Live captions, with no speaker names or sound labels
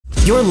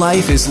Your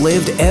life is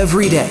lived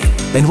every day,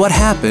 and what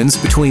happens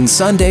between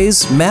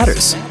Sundays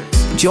matters.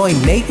 Join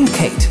Nate and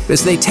Kate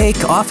as they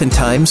take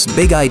oftentimes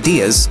big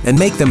ideas and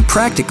make them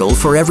practical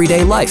for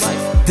everyday life.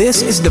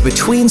 This is the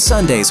Between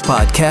Sundays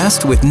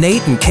podcast with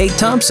Nate and Kate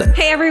Thompson.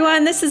 Hey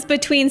everyone, this is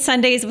Between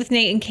Sundays with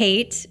Nate and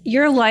Kate.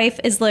 Your life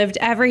is lived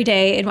every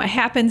day, and what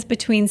happens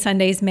between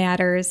Sundays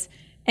matters.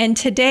 And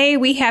today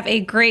we have a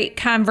great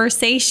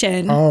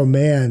conversation. Oh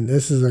man,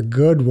 this is a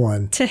good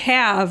one to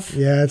have.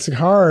 Yeah, it's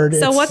hard.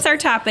 So what's our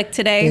topic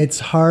today?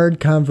 It's hard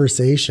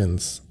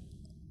conversations.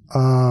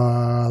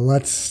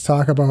 Let's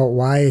talk about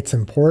why it's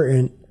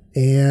important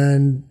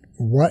and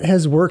what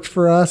has worked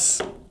for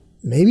us.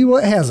 Maybe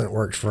what hasn't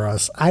worked for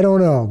us. I don't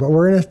know, but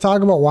we're going to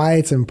talk about why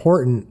it's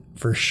important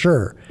for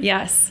sure.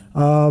 Yes.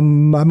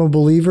 I'm a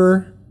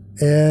believer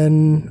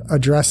in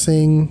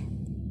addressing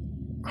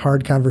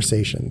hard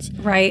conversations.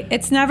 Right.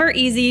 It's never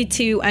easy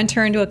to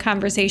enter into a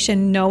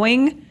conversation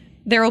knowing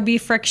there will be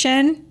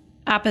friction,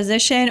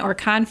 opposition, or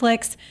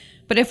conflicts.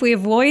 But if we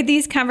avoid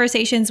these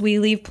conversations, we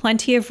leave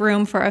plenty of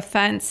room for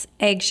offense,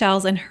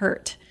 eggshells, and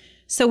hurt.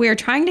 So we are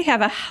trying to have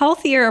a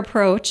healthier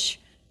approach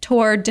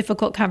toward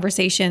difficult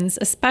conversations,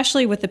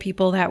 especially with the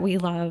people that we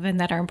love and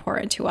that are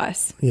important to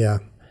us. Yeah.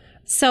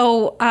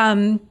 So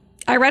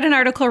I read an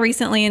article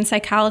recently in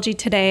Psychology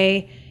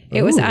Today.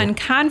 It was on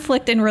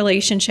conflict in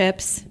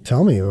relationships.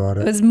 Tell me about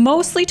it. It was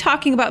mostly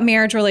talking about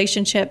marriage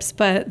relationships,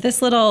 but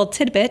this little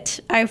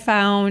tidbit I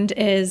found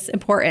is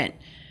important.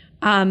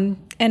 And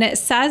it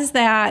says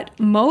that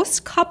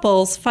most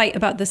couples fight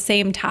about the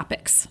same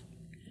topics.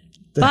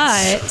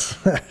 But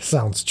that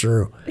sounds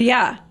true.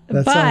 Yeah.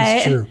 That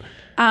sounds true.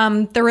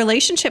 The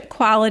relationship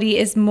quality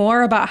is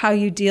more about how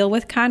you deal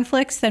with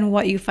conflicts than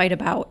what you fight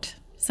about.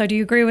 So do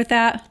you agree with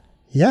that?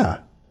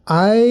 Yeah.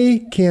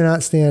 I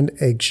cannot stand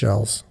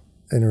eggshells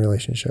in a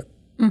relationship.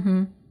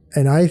 Mm-hmm.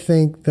 And I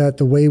think that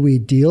the way we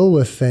deal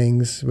with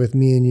things with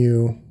me and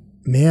you,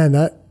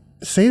 man,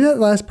 say that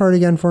last part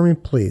again for me,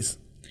 please.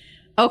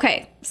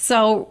 Okay.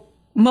 So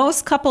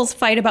most couples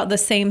fight about the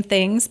same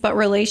things, but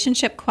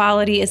relationship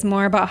quality is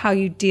more about how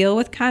you deal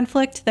with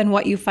conflict than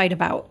what you fight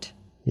about.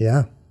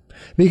 Yeah.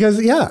 Because,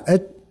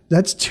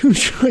 that's too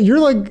true. You're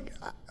like,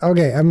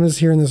 okay, I'm just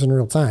hearing this in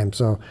real time.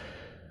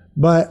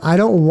 But I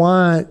don't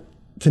want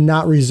to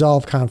not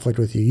resolve conflict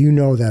with you. You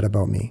know that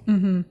about me.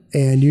 Mm-hmm.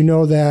 And you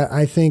know that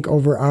I think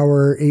over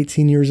our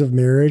 18 years of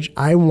marriage,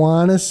 I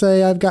want to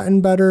say I've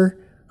gotten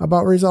better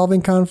about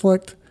resolving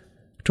conflict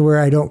to where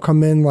I don't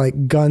come in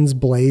like guns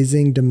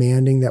blazing,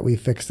 demanding that we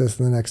fix this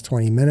in the next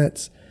 20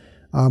 minutes.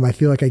 I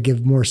feel like I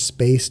give more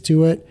space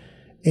to it.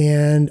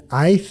 And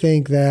I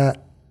think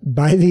that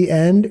by the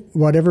end,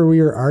 whatever we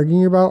are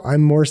arguing about,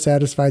 I'm more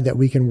satisfied that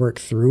we can work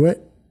through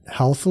it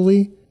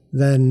healthily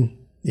than,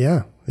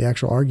 the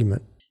actual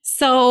argument.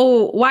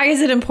 So why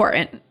is it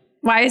important?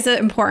 Why is it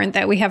important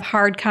that we have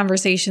hard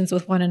conversations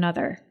with one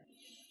another?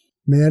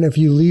 Man, if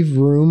you leave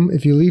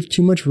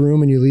too much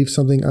room and you leave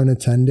something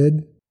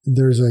unattended,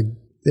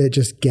 it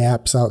just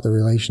gaps out the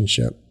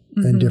relationship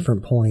in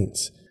different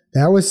points.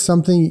 That was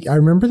something, I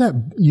remember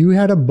that you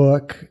had a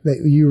book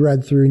that you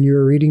read through and you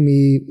were reading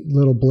me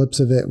little blips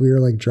of it. We were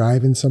like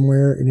driving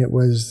somewhere and it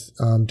was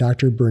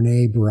Dr.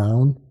 Brene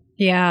Brown.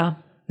 Yeah.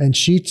 And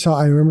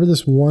I remember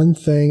this one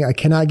thing. I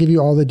cannot give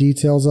you all the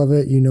details of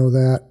it. You know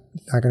that.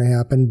 Not going to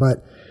happen.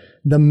 But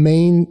the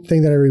main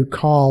thing that I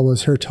recall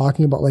was her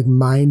talking about like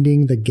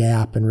minding the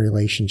gap in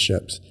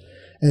relationships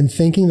and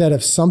thinking that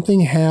if something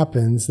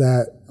happens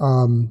that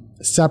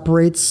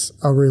separates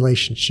a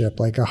relationship,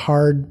 like a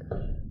hard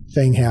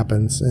thing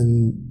happens,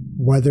 and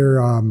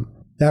whether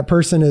that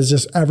person is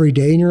just every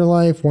day in your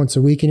life, once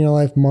a week in your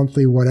life,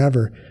 monthly,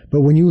 whatever.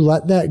 But when you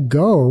let that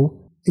go,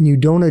 and you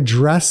don't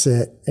address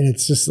it, and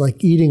it's just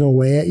like eating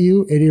away at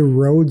you, it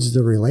erodes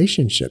the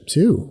relationship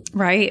too.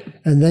 Right.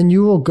 And then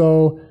you will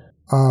go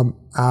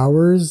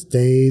hours,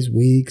 days,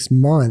 weeks,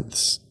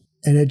 months,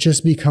 and it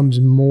just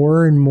becomes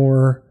more and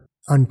more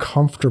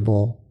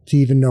uncomfortable to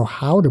even know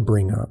how to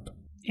bring up.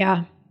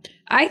 Yeah.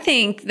 I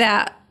think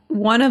that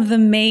one of the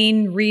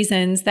main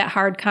reasons that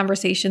hard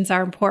conversations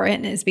are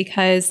important is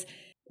because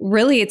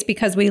it's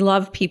because we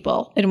love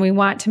people and we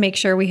want to make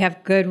sure we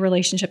have good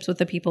relationships with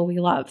the people we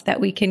love, that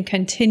we can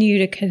continue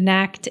to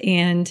connect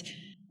and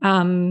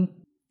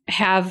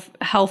have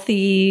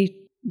healthy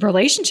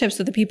relationships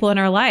with the people in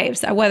our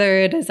lives, whether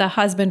it is a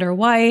husband or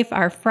wife,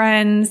 our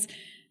friends,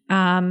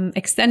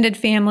 extended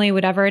family,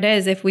 whatever it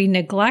is. If we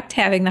neglect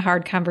having the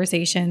hard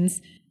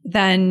conversations,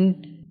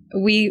 then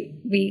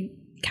we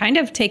kind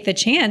of take the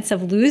chance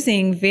of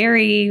losing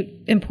very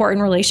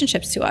important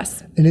relationships to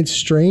us. And it's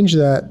strange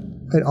that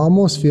it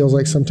almost feels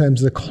like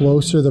sometimes the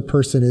closer the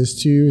person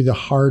is to you, the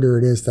harder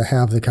it is to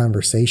have the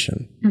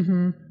conversation,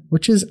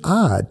 which is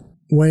odd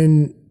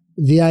when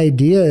the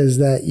idea is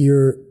that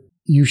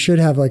you should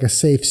have like a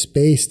safe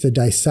space to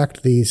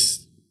dissect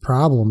these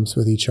problems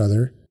with each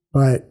other.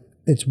 But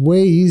it's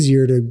way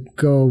easier to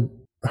go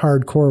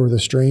hardcore with a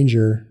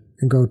stranger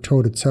and go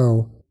toe to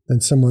toe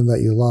than someone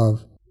that you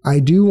love. I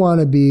do want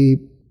to be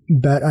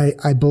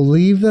I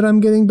believe that I'm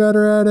getting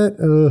better at it.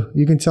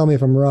 You can tell me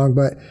if I'm wrong,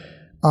 but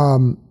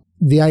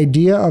the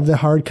idea of the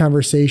hard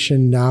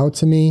conversation now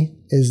to me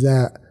is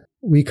that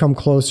we come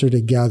closer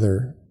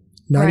together.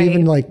 Not Right.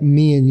 even like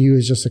me and you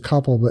as just a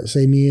couple, but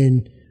say me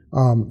and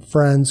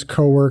friends,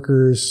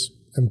 coworkers,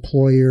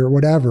 employer,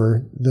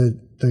 whatever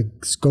the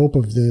scope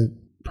of the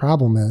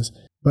problem is.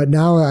 But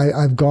now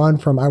I've gone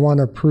from I want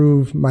to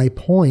prove my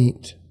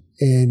point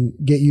and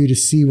get you to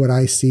see what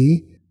I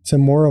see to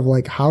more of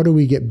like, how do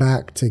we get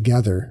back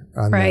together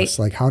on Right. this?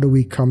 Like, how do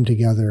we come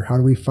together? How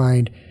do we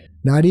find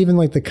not even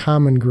like the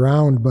common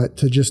ground, but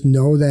to just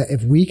know that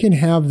if we can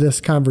have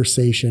this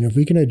conversation, if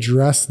we can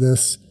address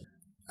this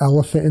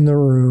elephant in the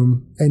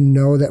room and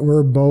know that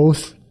we're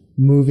both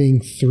moving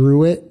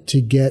through it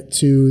to get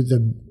to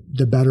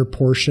the better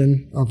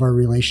portion of our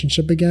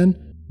relationship again,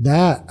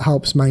 that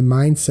helps my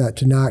mindset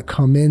to not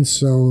come in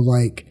so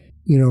like,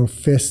 you know,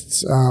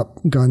 fists up,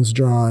 guns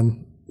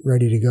drawn,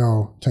 ready to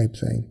go type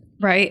thing.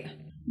 Right.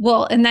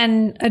 Well, and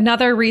then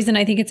another reason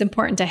I think it's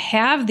important to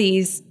have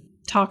these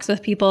talks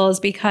with people is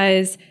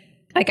because,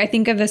 like, I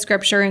think of the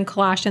scripture in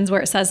Colossians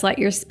where it says, let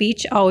your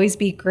speech always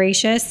be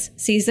gracious,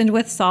 seasoned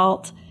with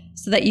salt,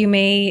 so that you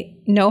may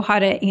know how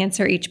to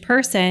answer each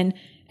person.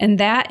 And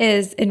that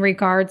is in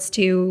regards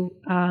to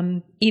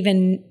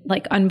even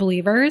like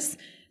unbelievers.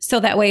 So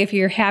that way, if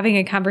you're having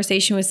a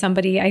conversation with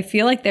somebody, I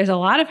feel like there's a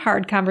lot of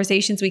hard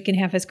conversations we can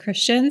have as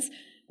Christians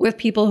with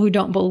people who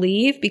don't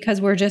believe, because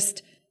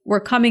we're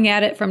coming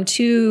at it from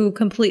two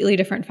completely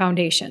different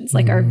foundations.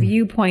 Like our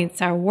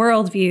viewpoints, our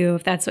worldview,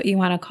 if that's what you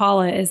want to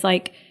call it, is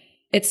like,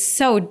 it's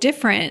so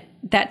different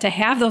that to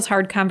have those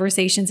hard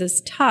conversations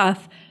is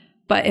tough.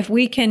 But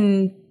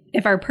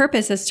if our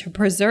purpose is to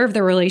preserve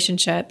the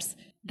relationships,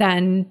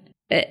 then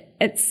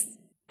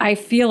I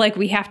feel like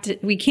we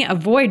can't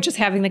avoid just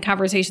having the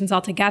conversations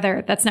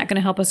altogether. That's not going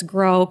to help us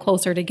grow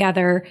closer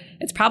together.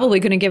 It's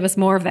probably going to give us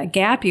more of that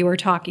gap you were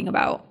talking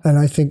about. And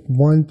I think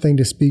one thing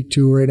to speak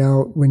to right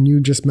now, when you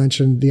just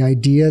mentioned the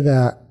idea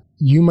that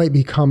you might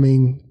be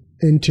coming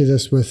into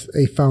this with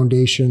a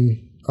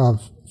foundation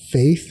of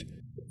faith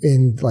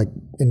in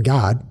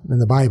God, in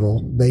the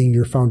Bible, being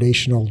your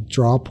foundational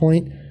draw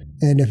point.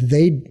 And if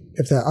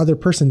that other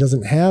person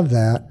doesn't have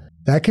that,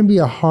 that can be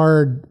a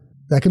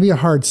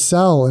hard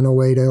sell in a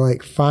way to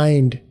like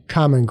find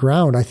common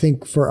ground. I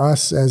think for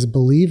us as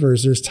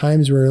believers, there's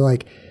times where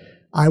like,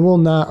 I will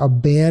not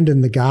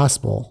abandon the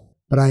gospel,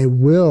 but I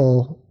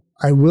will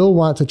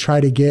want to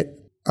try to get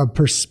a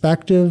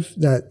perspective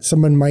that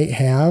someone might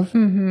have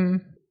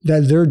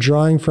that they're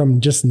drawing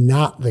from just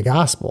not the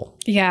gospel.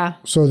 Yeah.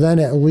 So then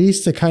at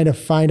least to kind of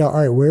find out,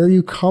 all right, where are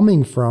you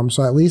coming from?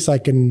 So at least I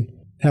can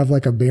have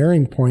like a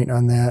bearing point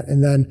on that.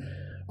 And then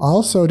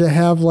also to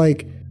have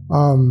like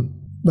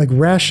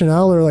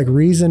rationale or like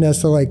reason as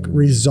to like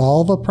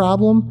resolve a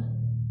problem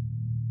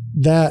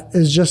that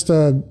is just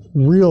a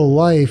real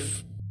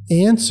life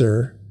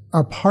answer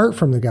apart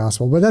from the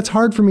gospel. But that's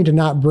hard for me to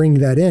not bring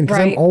that in because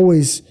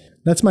Right.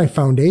 That's my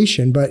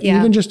foundation. But Yeah.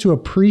 even just to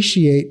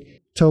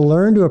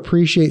learn to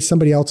appreciate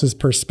somebody else's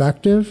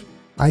perspective,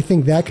 I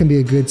think that can be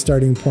a good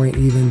starting point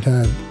even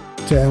to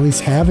at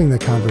least having the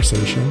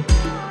conversation.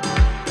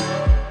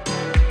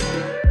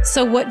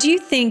 So what do you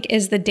think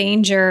is the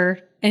danger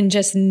in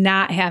just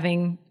not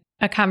having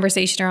a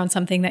conversation around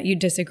something that you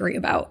disagree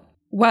about?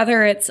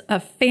 Whether it's a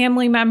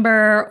family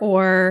member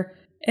or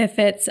if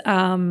it's,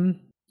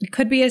 it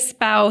could be a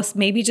spouse,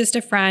 maybe just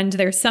a friend.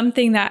 There's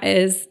something that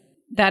is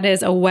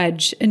a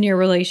wedge in your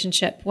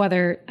relationship,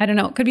 whether, I don't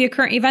know, it could be a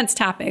current events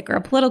topic or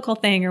a political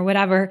thing or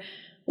whatever.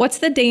 What's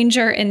the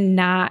danger in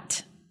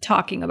not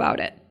talking about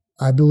it?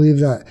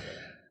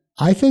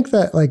 I think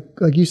that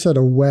like you said,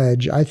 a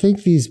wedge. I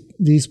think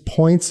these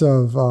points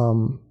of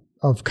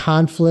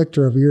conflict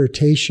or of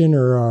irritation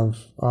or of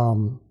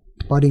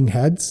butting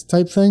heads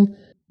type thing,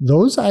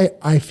 those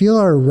I feel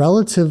are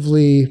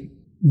relatively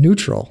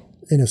neutral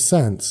in a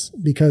sense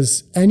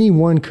because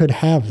anyone could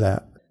have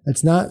that.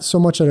 It's not so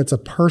much that it's a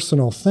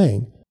personal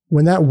thing.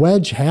 When that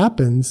wedge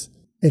happens,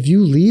 if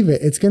you leave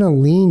it, it's going to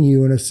lean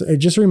you. And it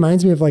just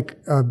reminds me of like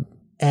an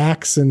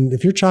axe. And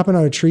if you're chopping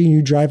out a tree and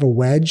you drive a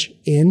wedge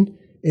in,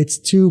 it's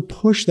to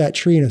push that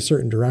tree in a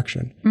certain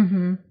direction.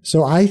 Mm-hmm.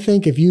 So I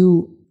think if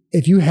you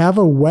have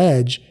a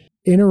wedge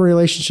in a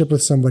relationship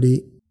with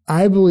somebody,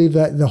 I believe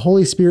that the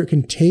Holy Spirit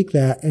can take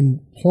that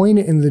and point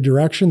it in the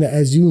direction that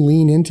as you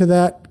lean into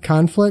that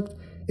conflict,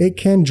 it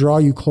can draw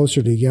you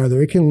closer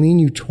together. It can lean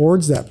you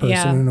towards that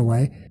person in a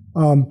way.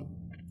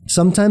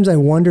 Sometimes I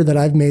wonder that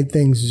I've made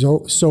things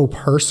so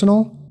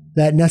personal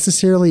that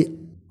necessarily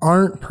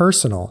aren't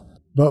personal.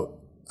 But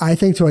I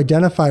think to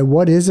identify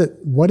what is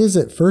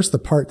it first, the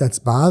part that's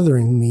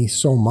bothering me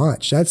so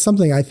much. That's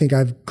something I think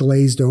I've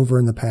glazed over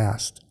in the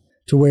past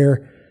to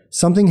where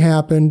something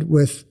happened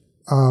with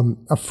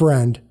a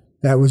friend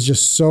that was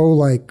just so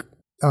like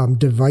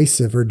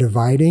divisive or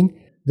dividing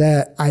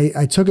that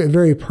I took it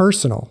very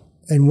personal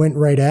and went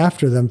right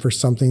after them for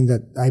something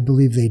that I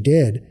believe they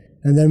did.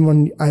 And then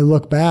when I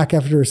look back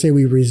after, say,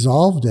 we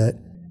resolved it,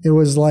 it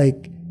was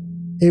like,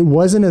 it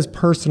wasn't as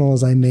personal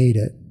as I made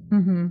it.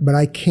 Mm-hmm. But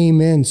I came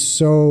in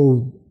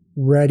so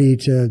ready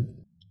to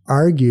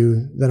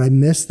argue that I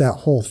missed that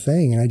whole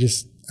thing. And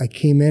I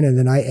came in and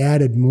then I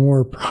added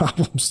more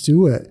problems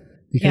to it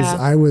because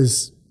I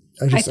was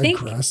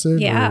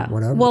aggressive or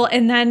whatever. Well,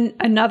 and then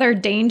another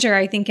danger,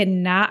 I think,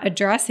 in not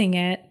addressing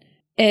it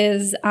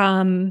is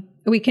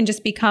we can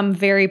just become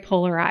very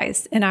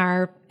polarized in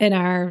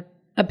our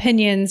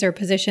opinions or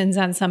positions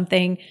on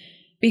something.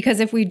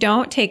 Because if we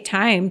don't take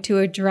time to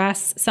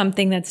address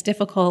something that's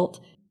difficult,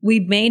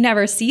 we may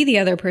never see the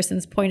other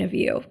person's point of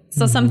view.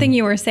 So something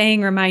you were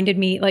saying reminded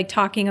me, like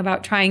talking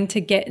about trying to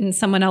get in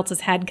someone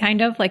else's head,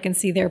 kind of like, and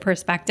see their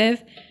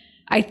perspective.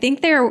 I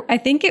think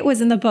it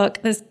was in the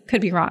book, this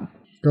could be wrong,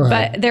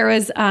 but there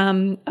was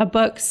a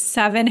book,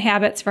 7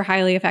 Habits for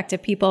Highly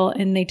Effective People.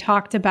 And they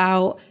talked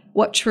about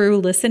what true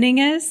listening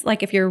is.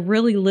 Like if you're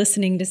really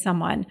listening to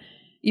someone,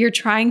 you're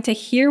trying to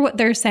hear what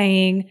they're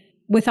saying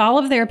with all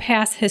of their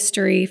past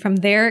history from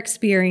their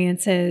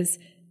experiences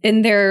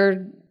in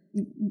their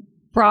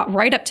brought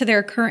right up to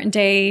their current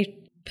day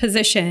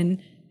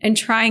position and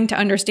trying to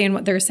understand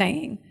what they're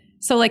saying.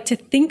 So like to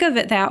think of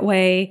it that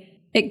way,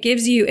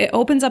 it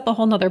opens up a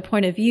whole nother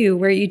point of view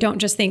where you don't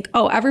just think,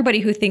 oh, everybody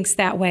who thinks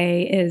that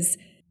way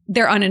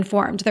they're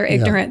uninformed, they're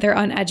ignorant, they're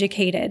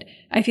uneducated.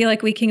 I feel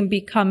like we can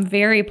become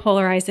very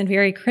polarized and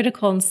very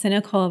critical and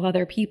cynical of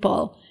other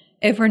people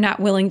if we're not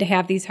willing to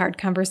have these hard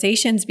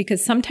conversations,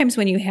 because sometimes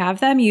when you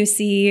have them, you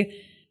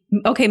see,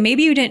 okay,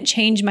 maybe you didn't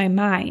change my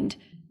mind.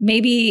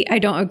 Maybe I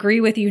don't agree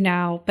with you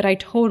now, but I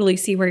totally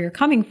see where you're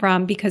coming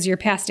from because your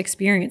past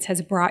experience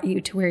has brought you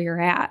to where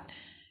you're at.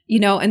 You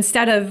know,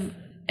 instead of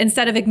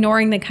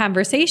ignoring the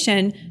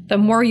conversation, the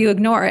more you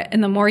ignore it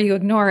and the more you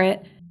ignore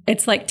it,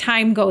 it's like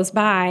time goes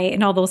by.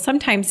 And although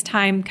sometimes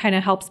time kind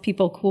of helps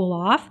people cool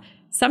off,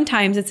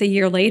 sometimes it's a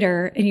year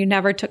later and you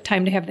never took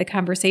time to have the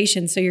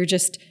conversation. So you're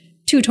just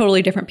 2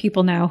 totally different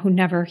people now who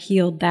never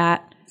healed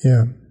that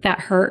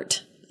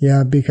hurt.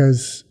 Yeah,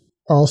 because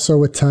also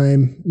with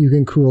time, you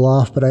can cool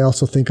off, but I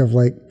also think of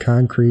like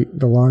concrete.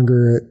 The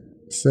longer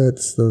it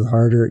sits, the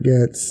harder it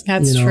gets.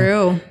 That's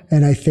true.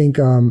 And I think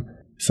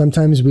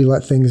sometimes we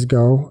let things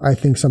go. I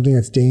think something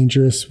that's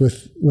dangerous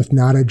with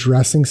not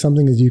addressing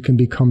something is you can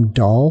become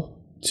dull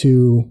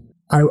to,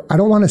 I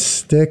don't want to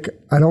stick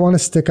on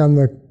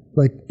the,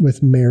 like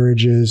with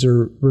marriages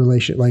or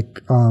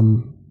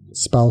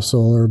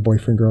spousal or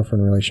boyfriend,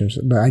 girlfriend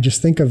relationships. But I just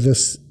think of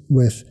this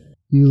with,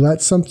 you let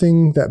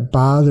something that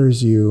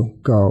bothers you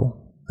go,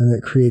 and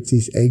it creates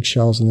these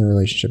eggshells in the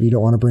relationship. You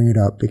don't want to bring it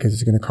up because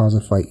it's going to cause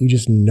a fight. You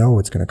just know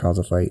it's going to cause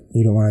a fight.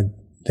 You don't want to,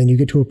 then you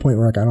get to a point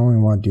where like, I don't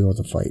even want to deal with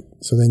the fight.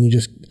 So then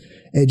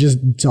it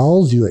just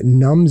dulls you. It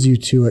numbs you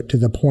to it, to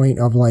the point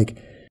of like,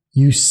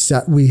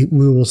 we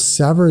will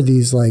sever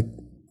these like,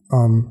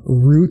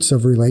 roots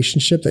of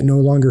relationship that no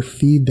longer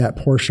feed that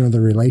portion of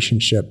the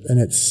relationship. And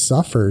it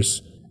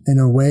suffers in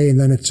a way. And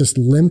then it just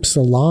limps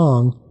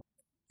along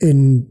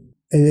and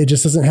it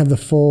just doesn't have the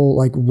full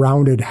like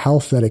rounded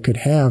health that it could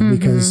have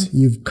because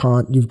you've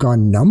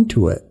gone numb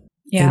to it.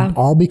 Yeah. And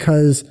all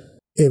because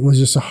it was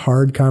just a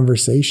hard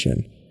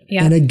conversation.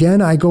 Yeah. And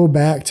again, I go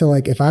back to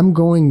like, if I'm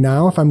going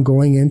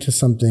into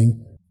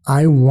something,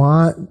 I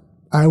want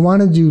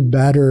to do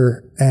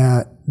better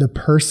at the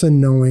person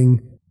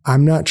knowing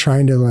I'm not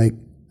trying to like,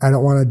 I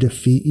don't want to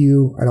defeat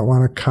you. I don't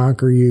want to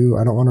conquer you.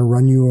 I don't want to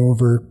run you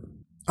over.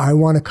 I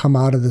want to come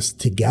out of this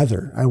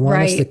together. I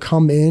want us to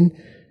come in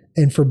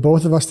and for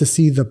both of us to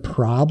see the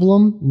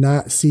problem,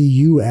 not see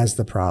you as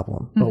the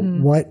problem.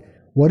 But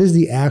what is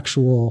the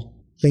actual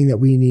thing that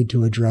we need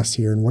to address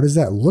here? And what does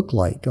that look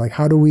like? Like,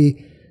 how do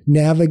we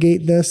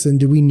navigate this? And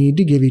do we need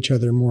to give each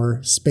other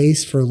more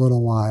space for a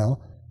little while?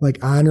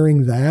 Like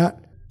honoring that.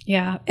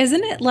 Yeah.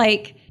 Isn't it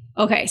like,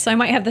 okay, so I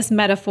might have this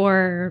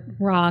metaphor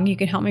wrong. You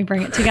can help me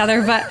bring it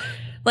together. But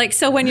like,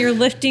 so when you're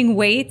lifting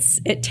weights,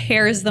 it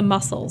tears the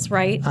muscles,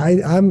 right?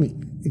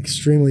 I'm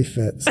extremely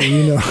fit. So,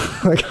 you know,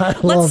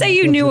 like let's say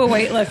you knew a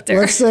weightlifter.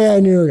 Let's say I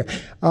knew.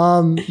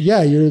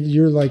 Yeah,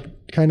 you're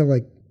like kind of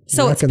like.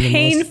 So it's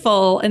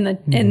painful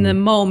in the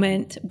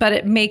moment, but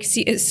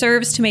it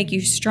serves to make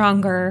you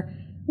stronger,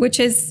 which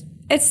is,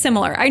 it's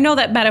similar. I know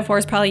that metaphor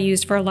is probably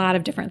used for a lot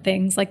of different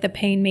things, like the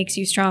pain makes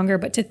you stronger,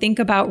 but to think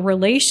about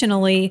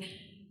relationally,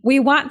 we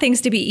want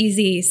things to be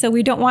easy. So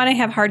we don't want to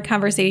have hard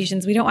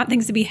conversations. We don't want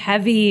things to be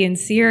heavy and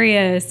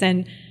serious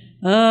and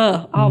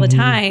all the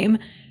time.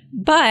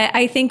 But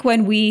I think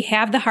when we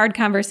have the hard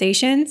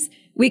conversations,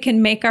 we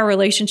can make our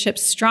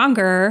relationships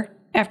stronger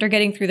after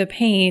getting through the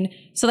pain.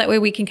 So that way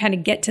we can kind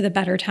of get to the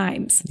better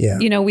times. Yeah.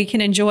 You know, we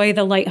can enjoy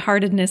the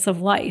lightheartedness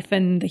of life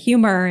and the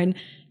humor and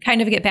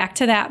kind of get back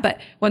to that.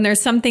 But when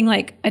there's something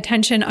like a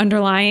tension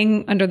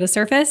underlying under the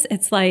surface,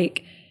 it's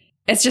like,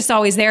 it's just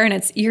always there.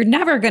 And you're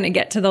never going to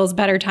get to those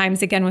better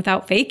times again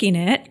without faking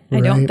it. Right.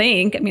 I don't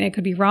think. I mean, I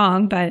could be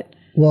wrong, but.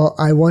 Well,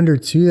 I wonder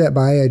too that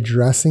by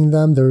addressing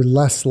them, they're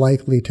less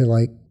likely to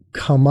like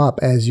come up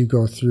as you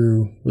go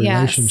through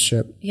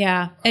relationship. Yes.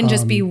 Yeah. And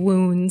just be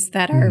wounds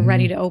that are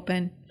ready to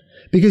open.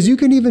 Because you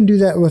can even do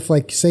that with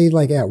like, say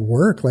like at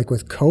work, like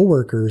with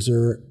coworkers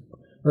or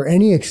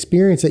any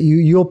experience that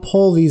you'll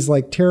pull these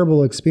like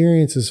terrible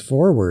experiences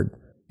forward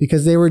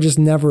because they were just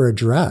never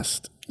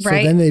addressed. So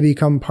then they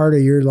become part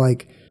of your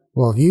like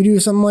well, if you do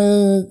something like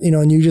that,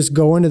 and you just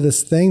go into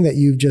this thing that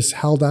you've just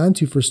held on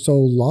to for so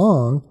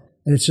long,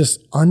 and it's just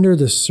under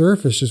the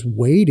surface, just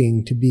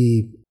waiting to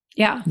be,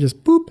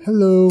 just boop,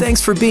 hello.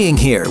 Thanks for being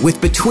here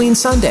with Between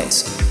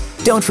Sundays.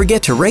 Don't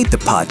forget to rate the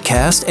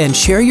podcast and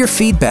share your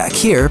feedback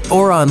here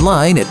or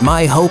online at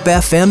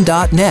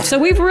myhopefm.net. So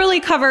we've really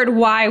covered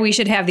why we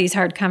should have these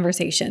hard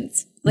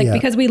conversations.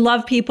 Because we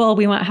love people,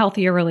 we want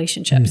healthier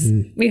relationships.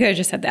 Mm-hmm. We could have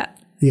just said that.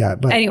 Yeah,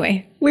 but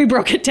anyway, we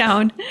broke it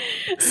down.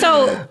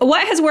 So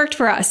what has worked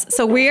for us?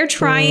 So we are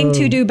trying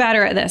to do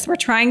better at this. We're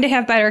trying to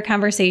have better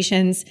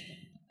conversations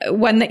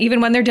even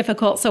when they're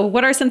difficult. So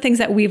what are some things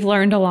that we've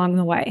learned along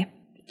the way?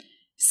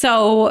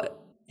 So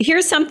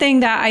here's something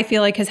that I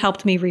feel like has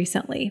helped me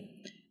recently.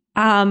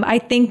 I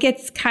think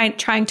it's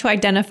trying to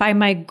identify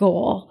my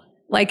goal.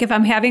 Like if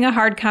I'm having a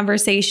hard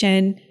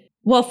conversation,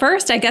 well,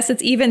 first, I guess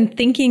it's even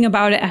thinking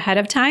about it ahead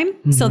of time.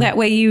 Mm-hmm. So that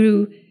way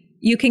you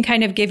can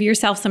kind of give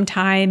yourself some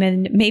time.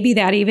 And maybe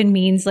that even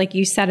means like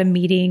you set a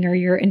meeting or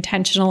you're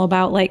intentional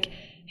about like,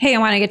 hey, I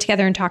want to get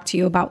together and talk to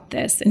you about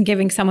this, and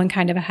giving someone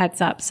kind of a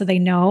heads up so they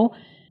know.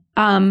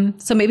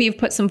 So maybe you've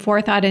put some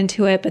forethought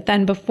into it. But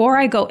then before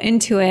I go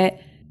into it,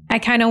 I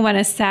kind of want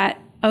to set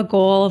a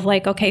goal of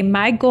like, okay,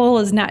 my goal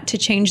is not to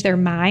change their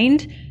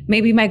mind.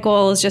 Maybe my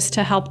goal is just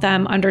to help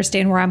them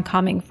understand where I'm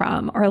coming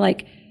from, or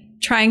like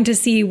trying to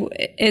see,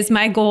 is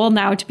my goal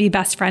now to be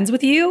best friends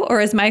with you, or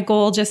is my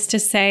goal just to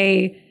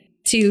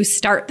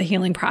start the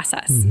healing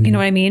process? Mm-hmm. You know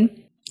what I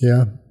mean?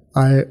 Yeah.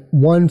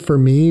 One for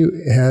me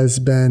has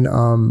been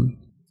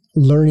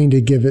learning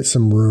to give it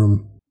some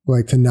room,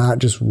 like to not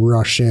just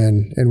rush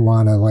in and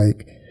want to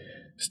like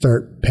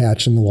start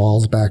patching the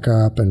walls back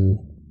up and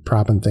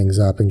propping things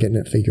up and getting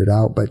it figured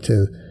out, but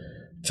to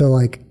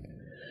like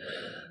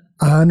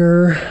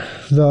honor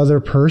the other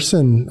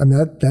person. I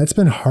mean, that's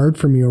been hard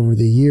for me over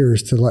the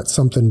years, to let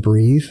something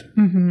breathe.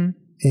 Mm-hmm.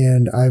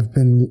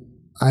 And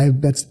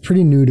that's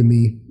pretty new to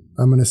me.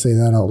 I'm going to say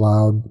that out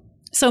loud.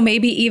 So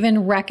maybe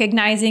even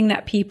recognizing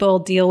that people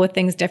deal with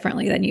things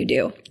differently than you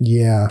do.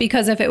 Yeah.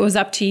 Because if it was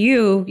up to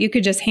you, you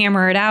could just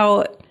hammer it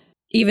out,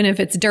 even if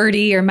it's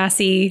dirty or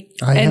messy,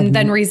 and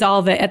then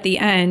resolve it at the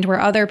end.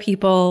 Where other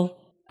people,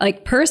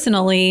 like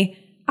personally,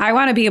 I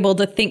want to be able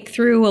to think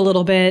through a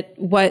little bit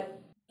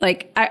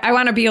I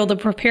want to be able to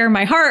prepare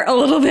my heart a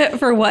little bit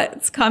for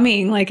what's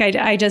coming. Like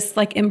I just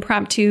like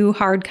impromptu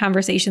hard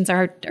conversations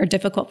are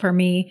difficult for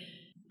me.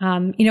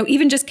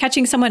 Even just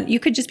catching someone, you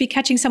could just be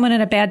catching someone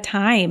at a bad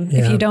time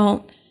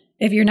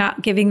if you're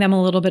not giving them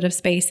a little bit of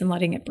space and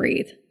letting it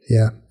breathe.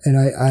 Yeah.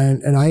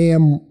 And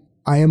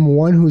I am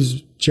one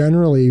who's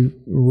generally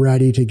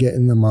ready to get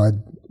in the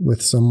mud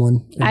with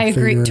someone. I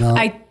agree.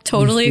 I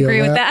totally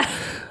agree with that.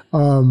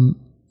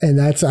 And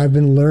I've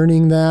been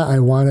learning that. I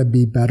want to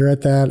be better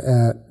at that.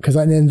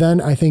 And then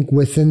I think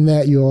within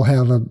that, you'll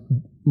have a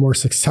more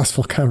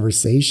successful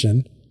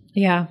conversation.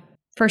 Yeah,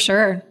 for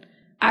sure.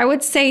 I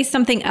would say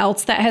something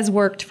else that has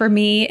worked for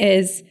me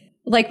is,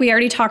 like we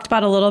already talked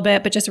about a little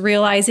bit, but just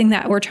realizing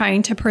that we're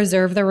trying to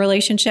preserve the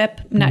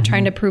relationship, not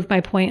trying to prove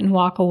my point and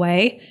walk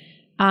away.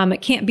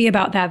 It can't be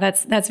about that.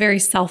 That's very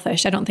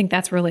selfish. I don't think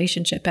that's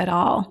relationship at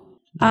all.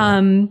 Yeah.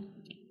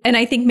 And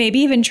I think maybe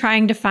even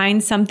trying to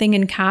find something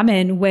in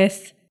common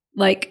with,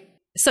 like,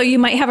 so you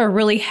might have a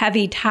really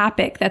heavy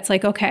topic that's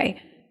like,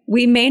 okay,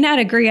 we may not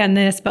agree on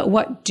this, but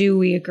what do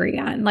we agree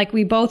on? Like,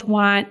 we both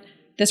want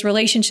this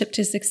relationship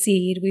to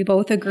succeed. We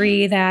both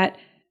agree that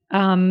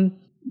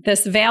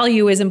this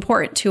value is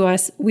important to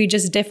us. We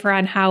just differ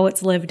on how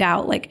it's lived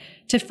out. Like,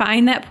 to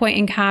find that point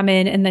in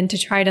common, and then to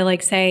try to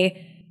like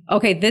say,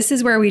 okay, this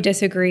is where we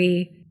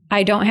disagree.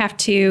 I don't have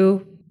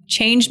to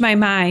change my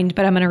mind,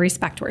 but I'm going to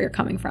respect where you're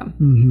coming from.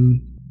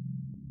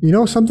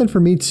 Mm-hmm. Something for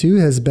me too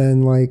has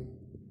been like,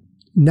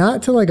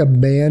 not to like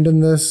abandon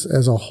this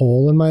as a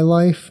whole in my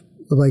life,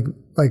 like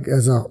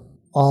as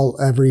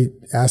every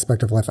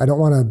aspect of life. I don't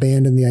want to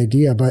abandon the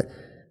idea, but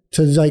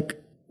to like,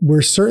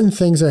 where certain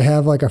things that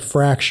have like a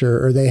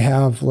fracture, or they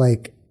have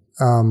like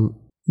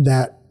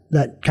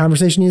that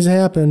conversation needs to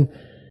happen,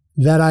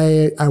 that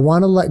I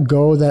want to let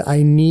go, that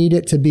I need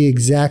it to be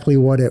exactly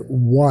what it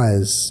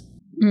was.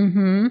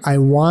 Mm-hmm. I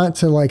want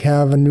to like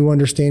have a new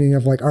understanding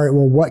of like, all right,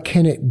 well, what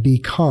can it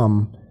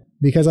become?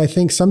 Because I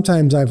think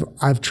sometimes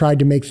I've tried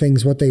to make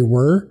things what they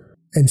were,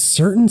 and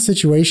certain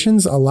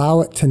situations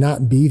allow it to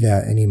not be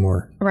that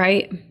anymore.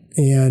 Right.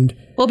 And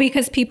well,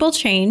 because people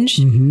change,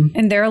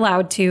 and they're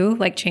allowed to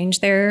like change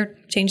their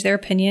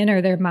opinion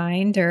or their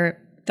mind or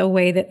the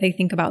way that they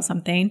think about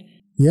something.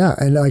 Yeah.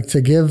 And like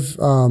to give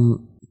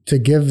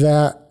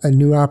that a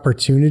new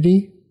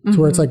opportunity to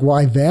where it's like, well,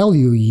 I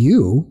value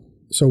you.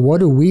 So what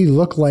do we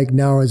look like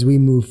now as we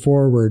move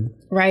forward?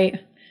 Right.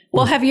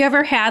 Well, have you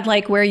ever had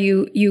like where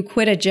you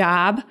quit a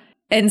job,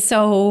 and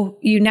so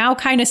you now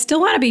kind of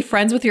still want to be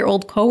friends with your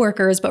old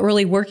coworkers, but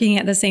really working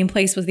at the same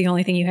place was the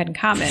only thing you had in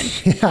common.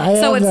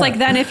 So it's like,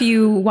 then if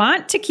you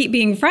want to keep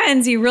being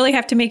friends, you really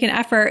have to make an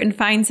effort and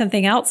find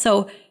something else.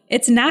 So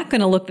it's not going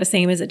to look the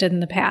same as it did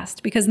in the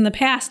past, because in the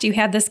past you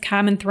had this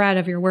common thread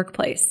of your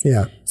workplace.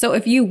 Yeah. So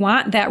if you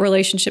want that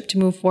relationship to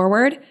move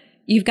forward,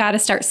 you've got to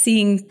start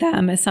seeing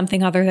them as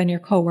something other than your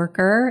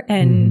coworker.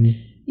 And,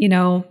 you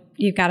know,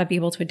 you've got to be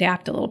able to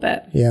adapt a little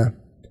bit. Yeah.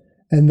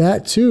 And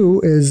that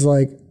too is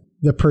like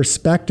the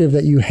perspective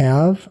that you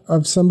have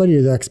of somebody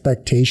or the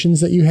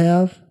expectations that you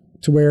have,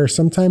 to where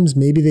sometimes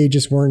maybe they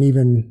just weren't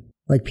even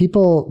like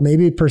people,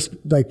 maybe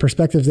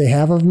perspectives they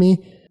have of me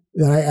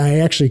that I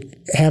actually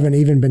haven't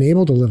even been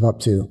able to live up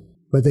to,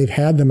 but they've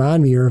had them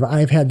on me or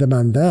I've had them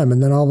on them.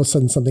 And then all of a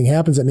sudden something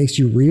happens that makes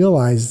you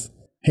realize,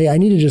 hey, I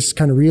need to just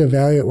kind of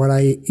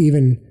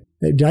reevaluate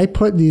did I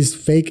put these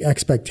fake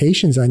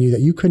expectations on you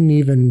that you couldn't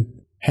even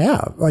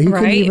have? Like you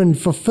couldn't even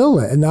fulfill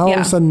it. And now all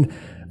of a sudden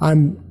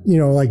I'm, you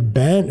know, like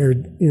bent or,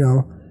 you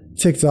know,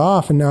 ticked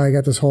off, and now I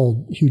got this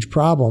whole huge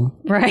problem.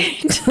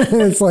 Right.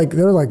 And it's like,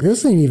 they're like,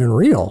 this ain't even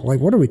real.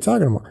 Like, what are we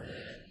talking about?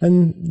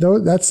 And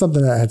that's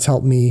something that has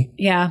helped me.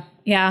 Yeah.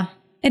 Yeah.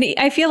 And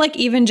I feel like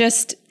even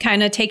just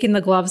kind of taking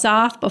the gloves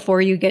off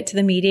before you get to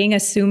the meeting,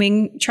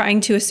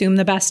 trying to assume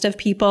the best of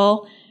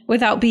people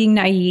without being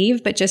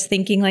naive, but just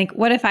thinking like,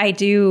 what if I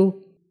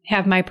do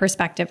have my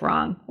perspective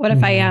wrong? What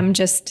if I am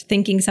just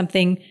thinking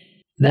something?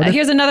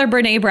 Here's another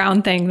Brene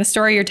Brown thing, the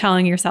story you're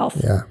telling yourself.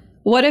 Yeah.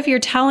 What if you're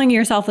telling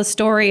yourself a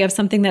story of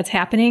something that's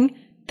happening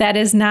that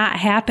is not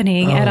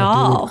happening at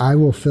all? Dude, I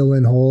will fill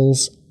in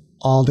holes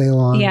all day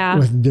long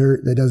with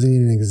dirt that doesn't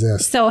even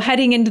exist. So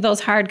heading into those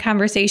hard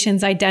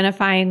conversations,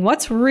 identifying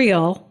what's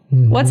real,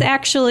 what's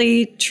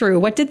actually true,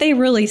 what did they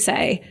really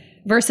say,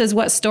 versus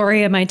what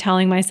story am I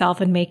telling myself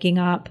and making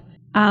up?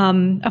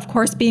 Of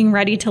course, being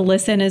ready to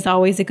listen is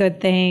always a good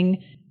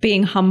thing,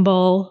 being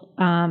humble.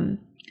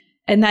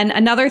 And then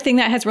another thing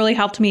that has really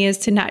helped me is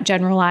to not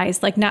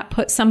generalize, like not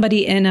put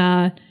somebody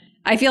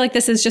I feel like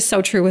this is just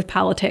so true with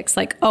politics.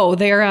 Like, oh,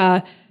 they're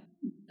a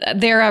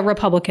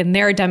Republican,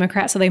 they're a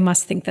Democrat, so they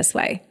must think this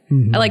way.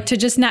 I like to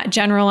just not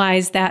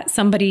generalize that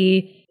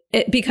somebody,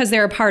 because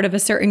they're a part of a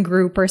certain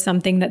group or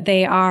something,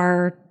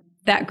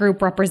 that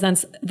group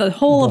represents the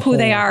whole of who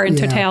they are in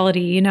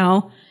totality, you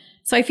know?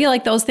 So I feel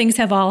like those things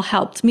have all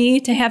helped me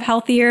to have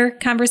healthier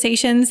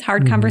conversations,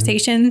 hard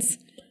conversations.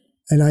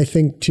 And I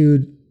think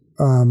too,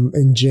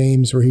 in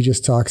James, where he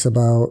just talks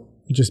about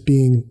just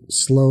being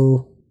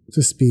slow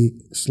to speak,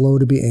 slow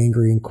to be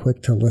angry, and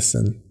quick to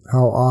listen.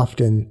 How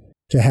often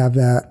to have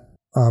that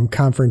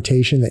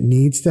confrontation that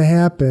needs to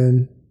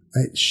happen,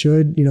 it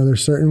should, you know,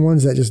 there's certain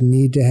ones that just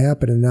need to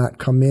happen and not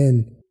come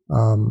in,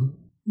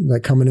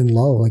 like coming in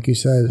low, like you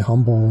said,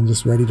 humble and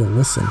just ready to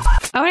listen.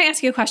 I want to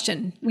ask you a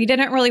question. We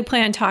didn't really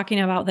plan talking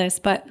about this,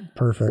 but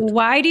perfect.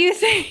 Why do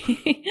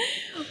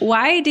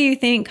you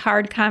think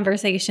hard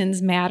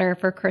conversations matter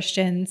for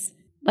Christians?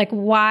 Like,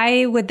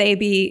 why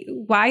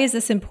is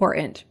this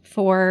important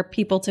for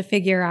people to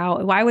figure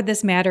out? Why would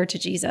this matter to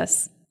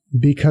Jesus?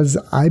 Because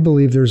I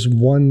believe there's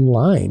one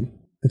line.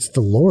 It's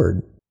the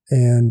Lord.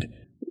 And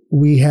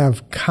we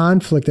have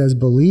conflict as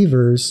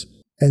believers.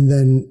 And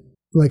then,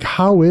 like,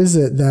 how is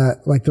it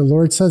that, like the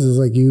Lord says, is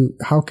like,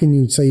 how can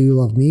you say you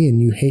love me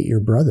and you hate your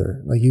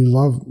brother? Like, you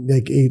love,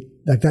 like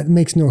that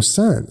makes no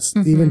sense,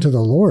 even to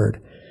the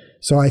Lord.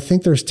 So I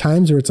think there's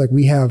times where it's like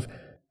we have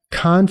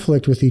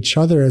conflict with each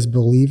other as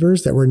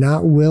believers that we're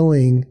not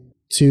willing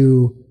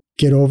to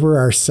get over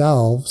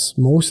ourselves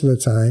most of the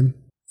time,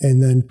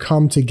 and then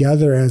come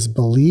together as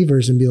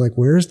believers and be like,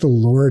 where's the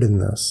Lord in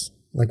this?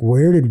 Like,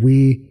 where did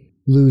we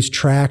lose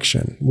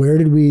traction? What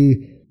did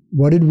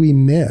we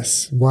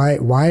miss?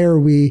 Why are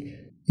we,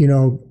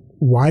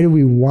 why do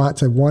we want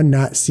to, one,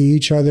 not see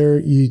each other?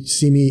 You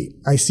see me,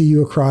 I see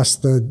you across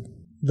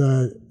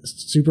the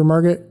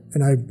supermarket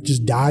and I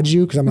just dodge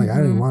you because I'm like, I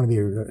don't want to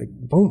be, like,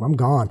 boom, I'm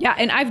gone. Yeah.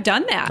 And I've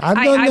done that.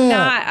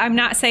 I'm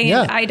not saying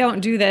I don't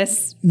do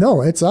this.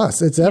 No, it's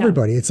us. It's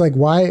everybody. It's like,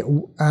 why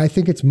I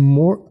think it's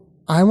more,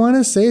 I want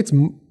to say it's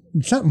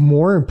not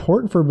more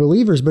important for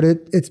believers, but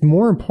it's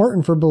more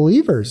important for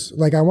believers.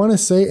 Like, I want to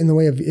say it in the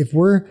way of, if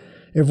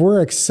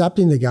we're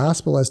accepting the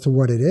gospel as to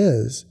what it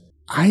is,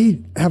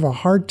 I have a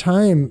hard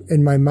time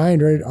in my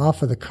mind right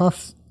off of the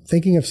cuff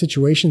thinking of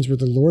situations where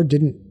the Lord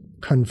didn't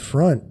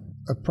confront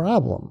a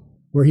problem,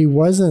 where he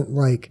wasn't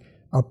like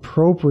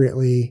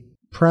appropriately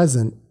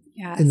present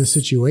in the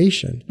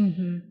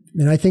situation.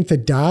 And I think to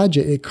dodge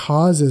it, it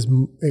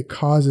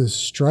causes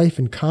strife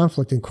and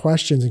conflict and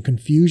questions and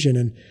confusion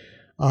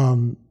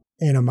and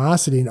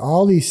animosity and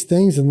all these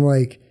things, and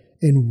like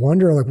in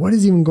wonder, like, what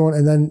is even going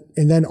on?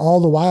 And then all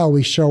the while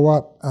we show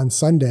up on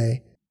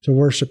Sunday to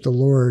worship the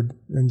Lord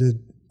and to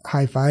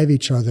high five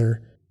each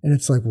other. And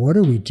it's like, what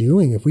are we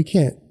doing if we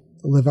can't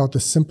live out the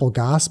simple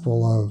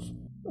gospel of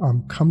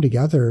come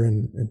together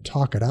and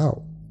talk it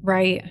out?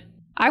 Right.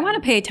 I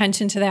want to pay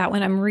attention to that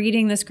when I'm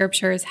reading the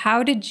scriptures.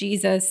 How did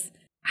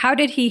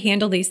he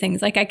handle these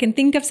things? Like, I can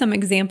think of some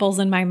examples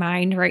in my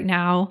mind right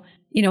now,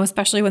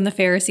 especially when the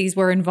Pharisees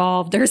were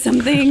involved or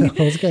something.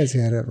 Those guys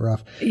had it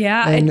rough.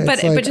 Yeah.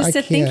 But just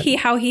to think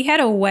how he had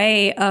a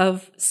way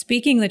of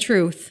speaking the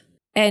truth,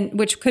 and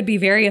which could be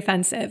very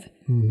offensive,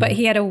 but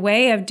he had a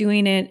way of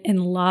doing it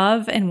in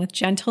love and with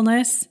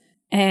gentleness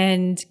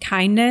and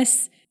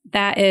kindness.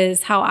 That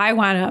is how I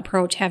want to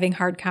approach having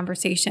hard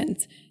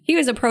conversations. he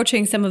was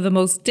approaching some of the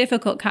most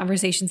difficult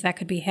conversations that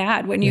could be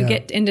had when you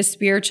get into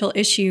spiritual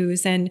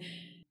issues. And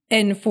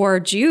for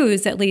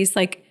Jews, at least,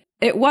 like,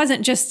 it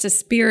wasn't just a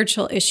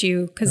spiritual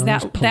issue, because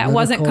that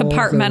wasn't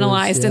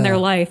compartmentalized in their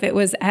life. It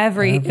was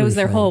it was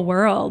their whole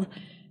world.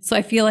 So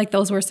I feel like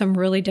those were some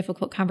really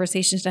difficult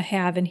conversations to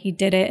have, and he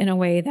did it in a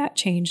way that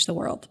changed the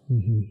world.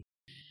 Mm-hmm.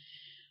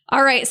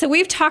 All right. So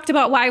we've talked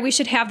about why we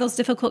should have those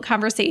difficult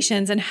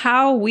conversations and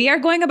how we are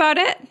going about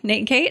it, Nate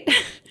and Kate.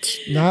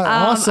 Not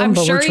awesome, I'm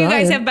but sure we're you trying.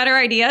 guys have better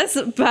ideas,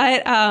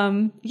 but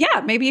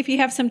maybe if you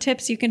have some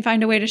tips, you can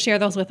find a way to share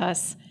those with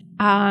us.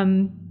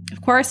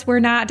 Of course, we're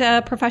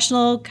not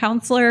professional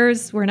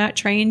counselors. We're not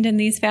trained in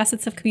these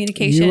facets of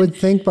communication. You would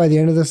think by the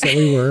end of this that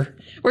we were.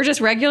 We're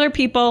just regular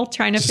people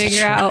trying to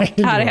figure out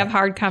how to have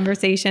hard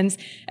conversations.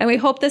 And we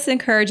hope this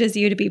encourages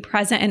you to be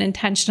present and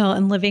intentional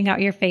in living out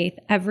your faith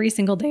every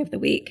single day of the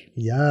week.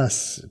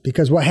 Yes,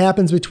 because what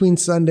happens between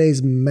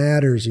Sundays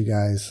matters, you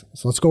guys.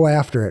 So let's go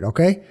after it,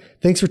 okay?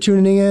 Thanks for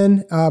tuning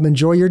in.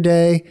 Enjoy your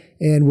day,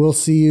 and we'll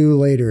see you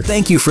later.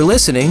 Thank you for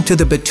listening to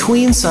the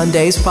Between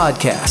Sundays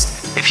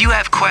podcast. If you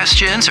have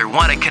questions or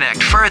want to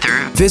connect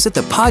further, visit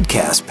the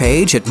podcast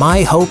page at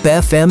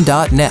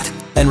myhopefm.net.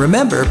 And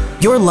remember,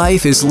 your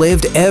life is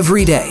lived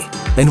every day,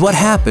 and what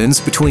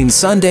happens between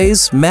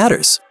Sundays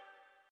matters.